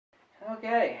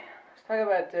Okay, let's talk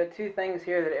about two things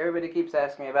here that everybody keeps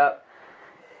asking me about,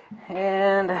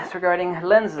 and it's regarding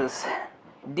lenses.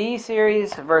 D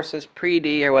series versus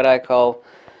pre-D, or what I call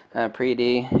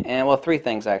pre-D, and well, three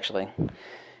things actually.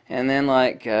 And then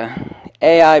like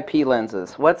AIP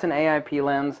lenses. What's an AIP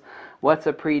lens? What's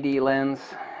a pre-D lens?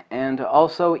 And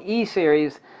also E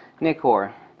series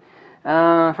Nikkor.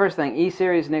 First thing,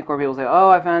 E-series Nikkor, people say, oh,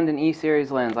 I found an E-series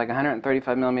lens, like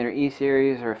 135mm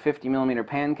E-series or 50mm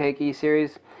pancake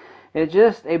E-series. It's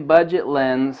just a budget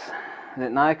lens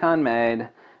that Nikon made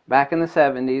back in the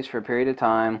 70s for a period of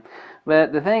time.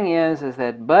 But the thing is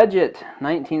that budget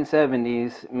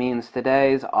 1970s means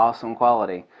today's awesome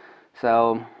quality.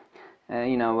 So,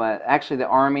 actually the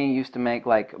Army used to make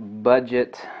like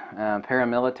budget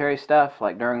paramilitary stuff,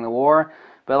 like during the war.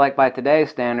 But like by today's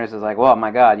standards, it's like, well,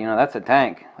 my God, that's a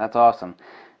tank. That's awesome.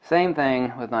 Same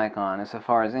thing with Nikon, as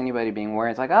far as anybody being worried.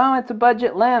 It's like, oh, it's a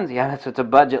budget lens. Yeah, it's a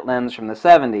budget lens from the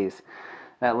 70s.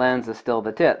 That lens is still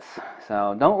the tits.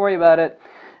 So don't worry about it.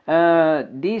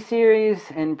 D series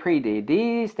and pre-D.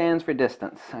 D stands for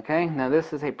distance. Okay, now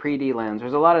this is a pre-D lens.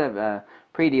 There's a lot of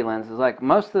pre-D lenses. Like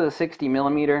most of the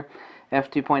 60mm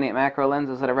f2.8 macro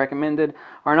lenses that I recommended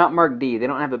are not marked D. They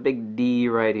don't have a big D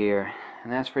right here.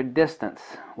 And that's for distance.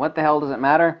 What the hell does it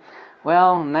matter?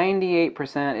 Well,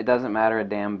 98% it doesn't matter a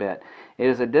damn bit. It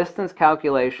is a distance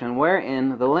calculation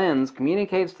wherein the lens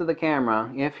communicates to the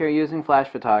camera, if you're using flash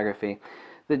photography,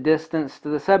 the distance to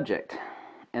the subject.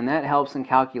 And that helps in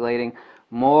calculating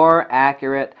more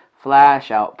accurate flash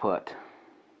output.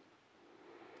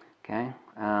 Okay?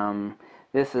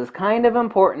 This is kind of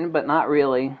important, but not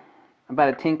really. About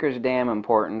a tinker's damn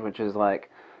important, which is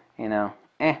like,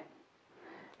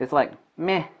 It's like,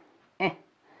 meh,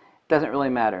 doesn't really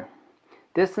matter.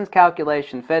 Distance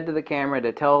calculation fed to the camera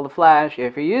to tell the flash,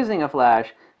 if you're using a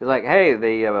flash, it's like, hey,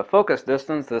 the focus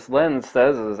distance this lens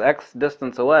says is X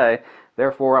distance away,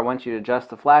 therefore I want you to adjust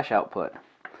the flash output.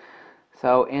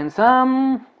 So in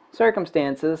some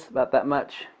circumstances, about that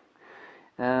much,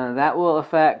 that will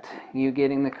affect you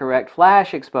getting the correct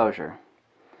flash exposure.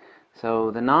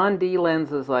 So the non-D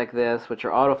lenses like this, which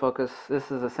are autofocus,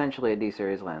 this is essentially a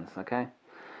D-series lens, okay?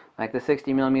 Like the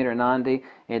 60mm non-D,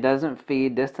 it doesn't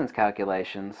feed distance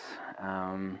calculations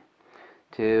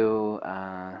to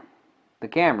the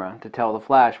camera to tell the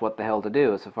flash what the hell to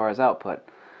do as far as output.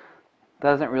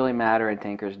 Doesn't really matter a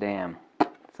tinker's damn.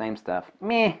 Same stuff.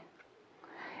 Meh.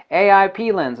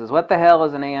 AIP lenses. What the hell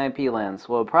is an AIP lens?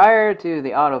 Well, prior to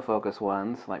the autofocus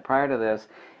ones, like prior to this,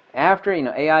 after,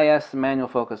 AIS manual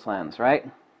focus lens, right?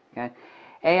 Okay.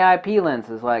 AIP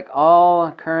lenses, like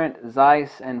all current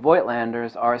Zeiss and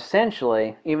Voigtlanders, are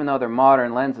essentially, even though they're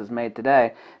modern lenses made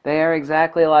today, they are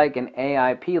exactly like an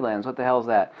AIP lens. What the hell is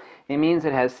that? It means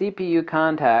it has CPU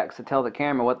contacts to tell the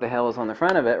camera what the hell is on the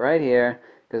front of it, right here,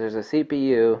 because there's a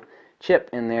CPU chip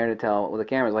in there to tell the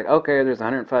camera's like, okay, there's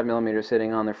 105mm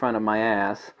sitting on the front of my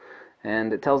ass,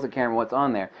 and it tells the camera what's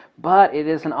on there. But it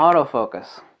is an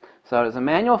autofocus. So it's a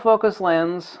manual focus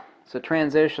lens, it's a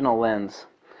transitional lens.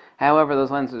 However, those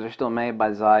lenses are still made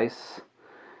by Zeiss,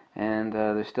 and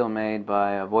they're still made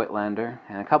by Voigtlander,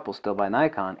 and a couple still by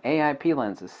Nikon. AIP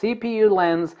lenses, CPU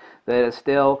lens that is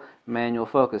still manual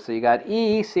focus. So you got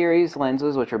E-series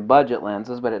lenses, which are budget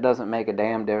lenses, but it doesn't make a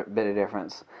damn bit of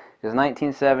difference, because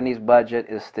 1970s budget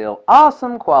is still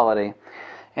awesome quality.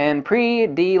 And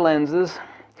pre-D lenses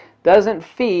doesn't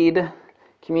feed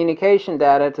communication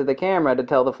data to the camera to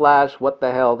tell the flash what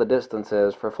the hell the distance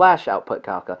is for flash output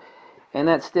calculation. And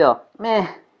that's still,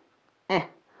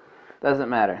 doesn't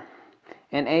matter.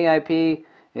 And AIP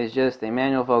is just a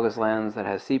manual focus lens that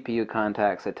has CPU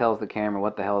contacts that tells the camera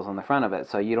what the hell is on the front of it.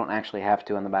 So you don't actually have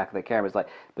to on the back of the camera. It's like,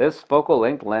 this focal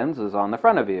length lens is on the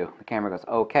front of you. The camera goes,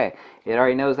 okay. It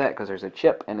already knows that because there's a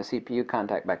chip and a CPU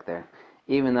contact back there,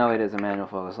 even though it is a manual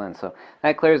focus lens. So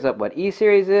that clears up what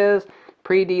E-series is,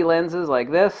 pre-D lenses like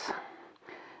this,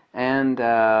 and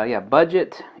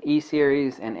budget,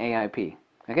 E-series, and AIP.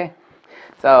 Okay?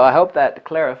 So I hope that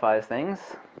clarifies things.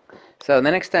 So the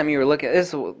next time you were looking,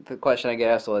 this is the question I get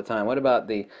asked all the time. What about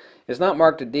the, it's not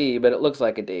marked a D, but it looks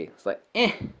like a D. It's like,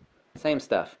 same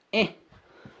stuff. There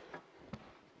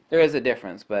is a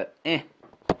difference, but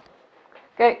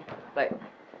Okay, bye.